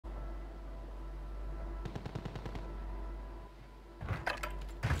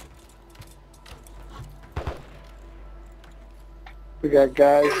We got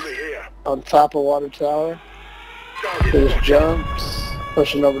guys on top of water tower. There's jumps,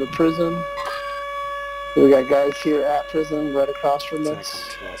 pushing over to prison. We got guys here at prison, right across from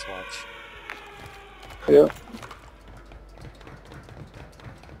us. Watch. Yep.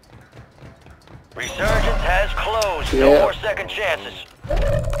 Resurgence has closed. No more second chances.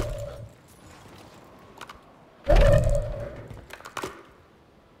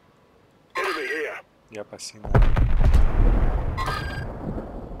 Enemy here. Yep, I seen that.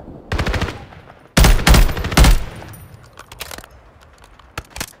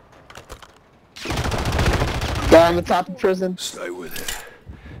 Guy on the top of prison. Stay with it.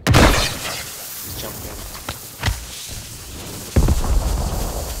 Jump in.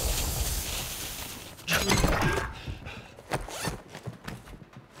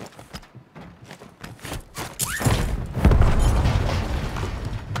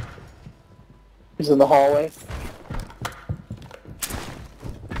 He's in the hallway.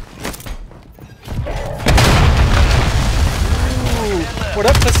 What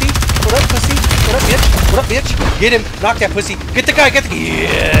up, pussy? What up, pussy? What up, bitch? What up, bitch? Get him. Knock that pussy. Get the guy. Get the guy.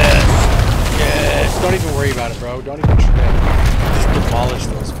 Yes. Yes. Don't even worry about it, bro. Don't even trip. Just demolish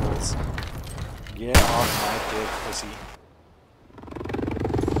those fools. Get off my dick, pussy.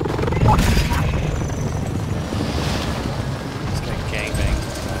 Just gonna gangbang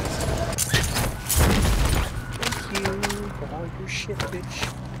these guys. Thank you for all your shit, bitch.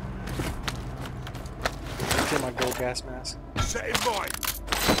 Get my gold gas mask. Set in mind.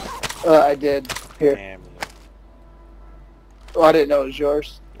 I did. Here. Damn you. Oh, I didn't know it was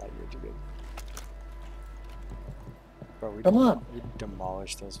yours. Not you're too big. Bro, we Come on. We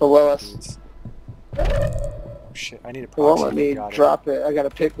demolished those Below us. dudes. Oh shit, I need a It won't proxy. let me Got it. drop it. I gotta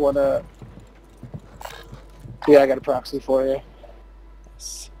pick one up. Yeah, I got a proxy for you.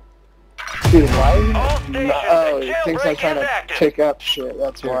 Yes. Dude, why? All stations, Oh, the it thinks I'm jailbreak trying is to active. pick up shit.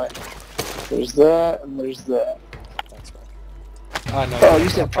 That's why. There's that, and there's that. Thanks, man. No, Oh, yeah, you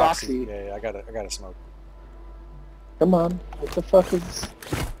said a proxy. Yeah, I gotta smoke. Come on. What the fuck is...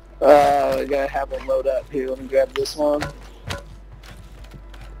 I gotta have one load up. Here, let me grab this one.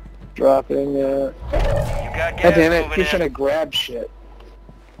 Dropping it. You got God gas damn it, moving he's in. trying to grab shit.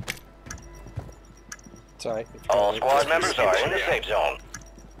 It's alright. All squad members are in the safe zone.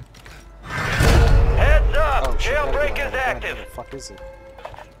 Heads up! Oh shit, Jailbreak where is active. the fuck is it?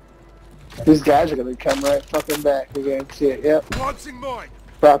 These guys are gonna come right fucking back. We're gonna see it. Yep. Lancing mine.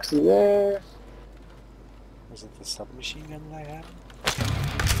 Proxy there. Was it the submachine gun that I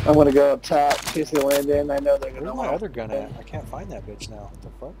had? I'm gonna go up top in case they land in. I know they're Where's gonna my land. other gun at? I can't find that bitch now. What the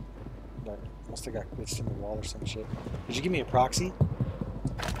fuck? That must have got glitched in the wall or some shit. Did you give me a proxy?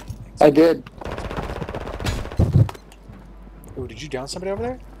 I did. Oh, did you down somebody over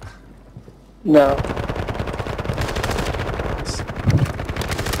there? No.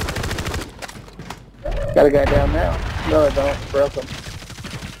 Got a guy down now. No, I don't. Broke him.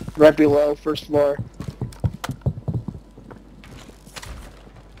 Right below, first floor.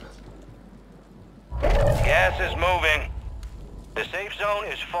 Gas is moving. The safe zone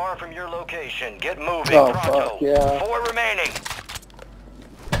is far from your location. Get moving, Oh, pronto. fuck, yeah. 4 remaining.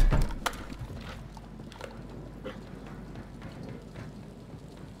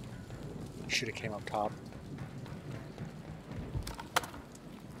 Should have came up top.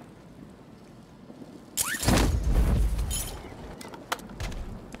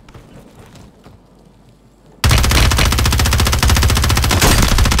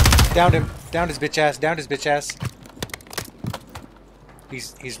 Downed him. Downed his bitch ass. Downed his bitch ass.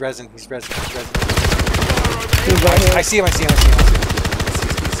 He's resin. He's resin. He's resin. He's right here. I see him. I see him. I see him. I see him. I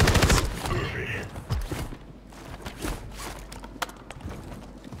see him.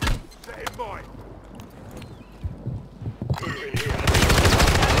 Set in mind.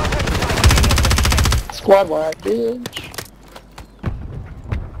 Squad wide, bitch.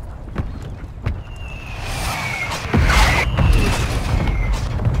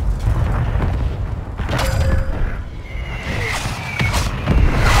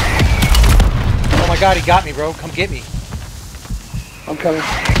 Oh my god, he got me, bro. Come get me. I'm coming.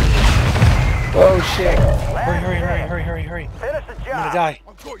 Oh shit. Hurry, hurry, hurry, hurry, hurry, hurry. Finish the I'm job. gonna die.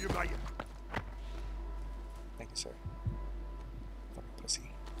 I've got you, mate. Thank you, sir. Fucking pussy.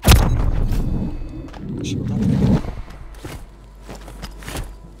 Shield up.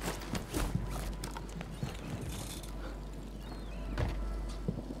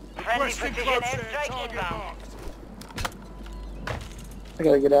 Friendly Requesting precision close air air strike target inbound. marked. I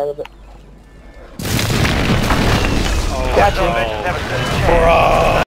gotta get out of it. Oh, Gotcha. Never stood a chance.